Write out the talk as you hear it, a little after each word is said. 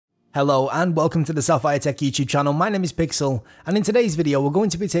Hello and welcome to the Sapphire Tech YouTube channel. My name is Pixel, and in today's video we're going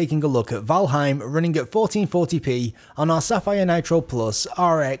to be taking a look at Valheim running at 1440p on our Sapphire Nitro Plus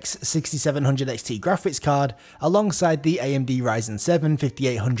RX 6700 XT graphics card alongside the AMD Ryzen 7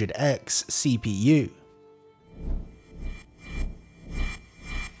 5800X CPU.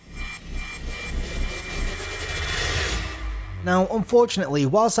 Now, unfortunately,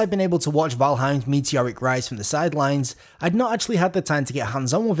 whilst I've been able to watch Valheim's meteoric rise from the sidelines, I'd not actually had the time to get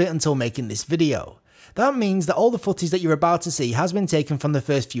hands-on with it until making this video. That means that all the footage that you're about to see has been taken from the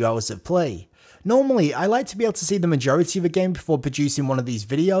first few hours of play. Normally, I like to be able to see the majority of a game before producing one of these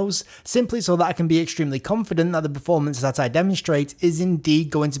videos, simply so that I can be extremely confident that the performance that I demonstrate is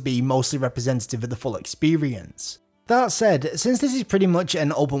indeed going to be mostly representative of the full experience. That said, since this is pretty much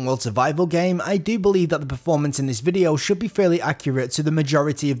an open world survival game, I do believe that the performance in this video should be fairly accurate to the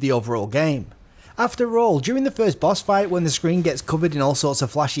majority of the overall game. After all, during the first boss fight when the screen gets covered in all sorts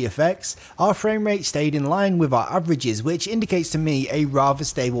of flashy effects, our frame rate stayed in line with our averages, which indicates to me a rather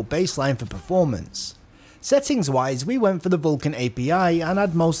stable baseline for performance. Settings wise, we went for the Vulkan API and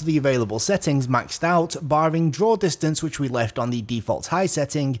had most of the available settings maxed out, barring draw distance, which we left on the default high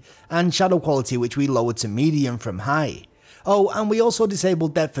setting, and shadow quality, which we lowered to medium from high. Oh, and we also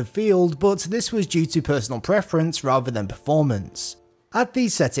disabled depth of field, but this was due to personal preference rather than performance. At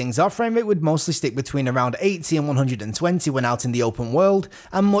these settings, our frame rate would mostly stick between around 80 and 120 when out in the open world,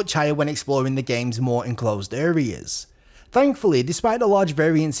 and much higher when exploring the game's more enclosed areas. Thankfully, despite the large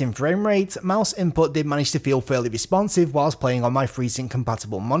variance in frame rate, mouse input did manage to feel fairly responsive whilst playing on my FreeSync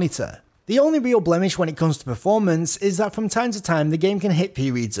compatible monitor. The only real blemish when it comes to performance is that from time to time the game can hit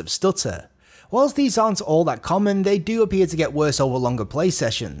periods of stutter. Whilst these aren't all that common, they do appear to get worse over longer play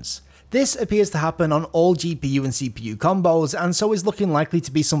sessions. This appears to happen on all GPU and CPU combos, and so is looking likely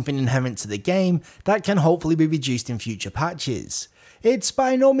to be something inherent to the game that can hopefully be reduced in future patches. It's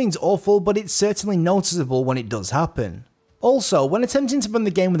by no means awful, but it's certainly noticeable when it does happen. Also, when attempting to run the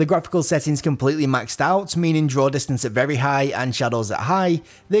game with the graphical settings completely maxed out, meaning draw distance at very high and shadows at high,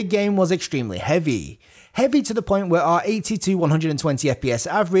 the game was extremely heavy. Heavy to the point where our 80 to 120 FPS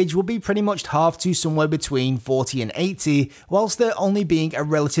average will be pretty much halved to somewhere between 40 and 80, whilst there only being a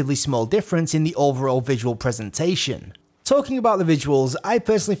relatively small difference in the overall visual presentation. Talking about the visuals, I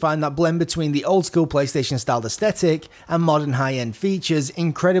personally find that blend between the old school PlayStation styled aesthetic and modern high-end features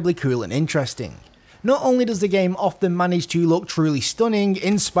incredibly cool and interesting. Not only does the game often manage to look truly stunning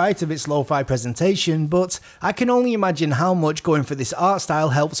in spite of its lo-fi presentation, but I can only imagine how much going for this art style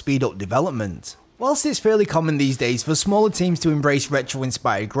helps speed up development. Whilst it's fairly common these days for smaller teams to embrace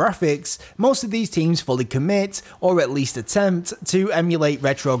retro-inspired graphics, most of these teams fully commit, or at least attempt, to emulate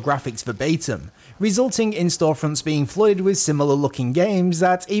retro graphics verbatim, resulting in storefronts being flooded with similar looking games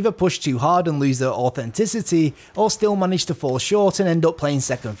that either push too hard and lose their authenticity, or still manage to fall short and end up playing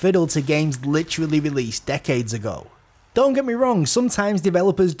second fiddle to games literally released decades ago. Don't get me wrong, sometimes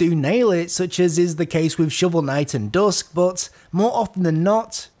developers do nail it, such as is the case with Shovel Knight and Dusk, but more often than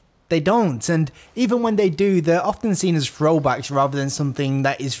not, they don't, and even when they do, they're often seen as throwbacks rather than something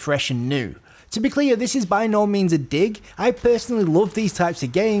that is fresh and new. To be clear, this is by no means a dig. I personally love these types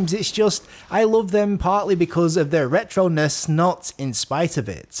of games, it's just I love them partly because of their retroness, not in spite of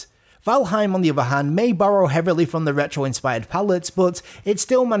it. Valheim, on the other hand, may borrow heavily from the retro-inspired palette, but it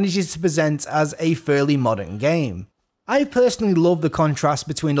still manages to present as a fairly modern game. I personally love the contrast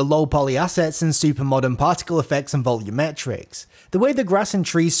between the low poly assets and super modern particle effects and volumetrics. The way the grass and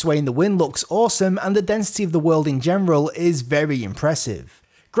trees sway in the wind looks awesome, and the density of the world in general is very impressive.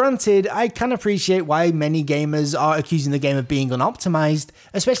 Granted, I can appreciate why many gamers are accusing the game of being unoptimized,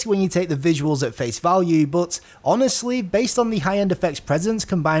 especially when you take the visuals at face value, but honestly, based on the high-end effects present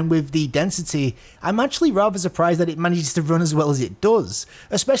combined with the density, I'm actually rather surprised that it manages to run as well as it does,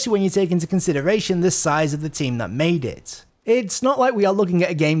 especially when you take into consideration the size of the team that made it. It's not like we are looking at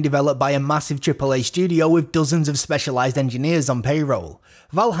a game developed by a massive AAA studio with dozens of specialised engineers on payroll.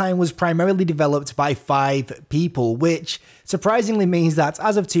 Valheim was primarily developed by 5 people, which surprisingly means that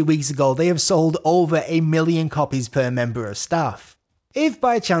as of 2 weeks ago they have sold over 1 million copies per member of staff. If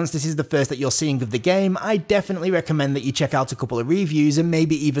by chance this is the first that you're seeing of the game, I definitely recommend that you check out a couple of reviews and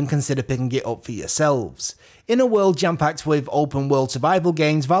maybe even consider picking it up for yourselves. In a world jam-packed with open world survival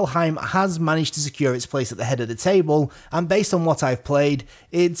games, Valheim has managed to secure its place at the head of the table, and based on what I've played,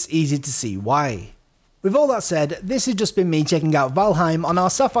 it's easy to see why. With all that said, this has just been me checking out Valheim on our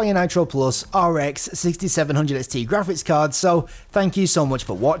Sapphire Nitro Plus RX 6700 XT graphics card, so thank you so much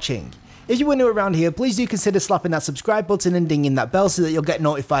for watching. If you were new around here, please do consider slapping that subscribe button and dinging that bell so that you'll get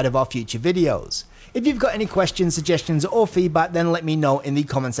notified of our future videos. If you've got any questions, suggestions or feedback, then let me know in the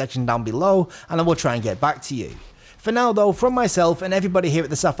comment section down below and I will try and get back to you. For now though, from myself and everybody here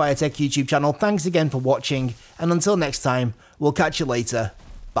at the Sapphire Tech YouTube channel, thanks again for watching, and until next time, we'll catch you later.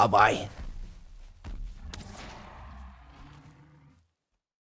 Bye bye.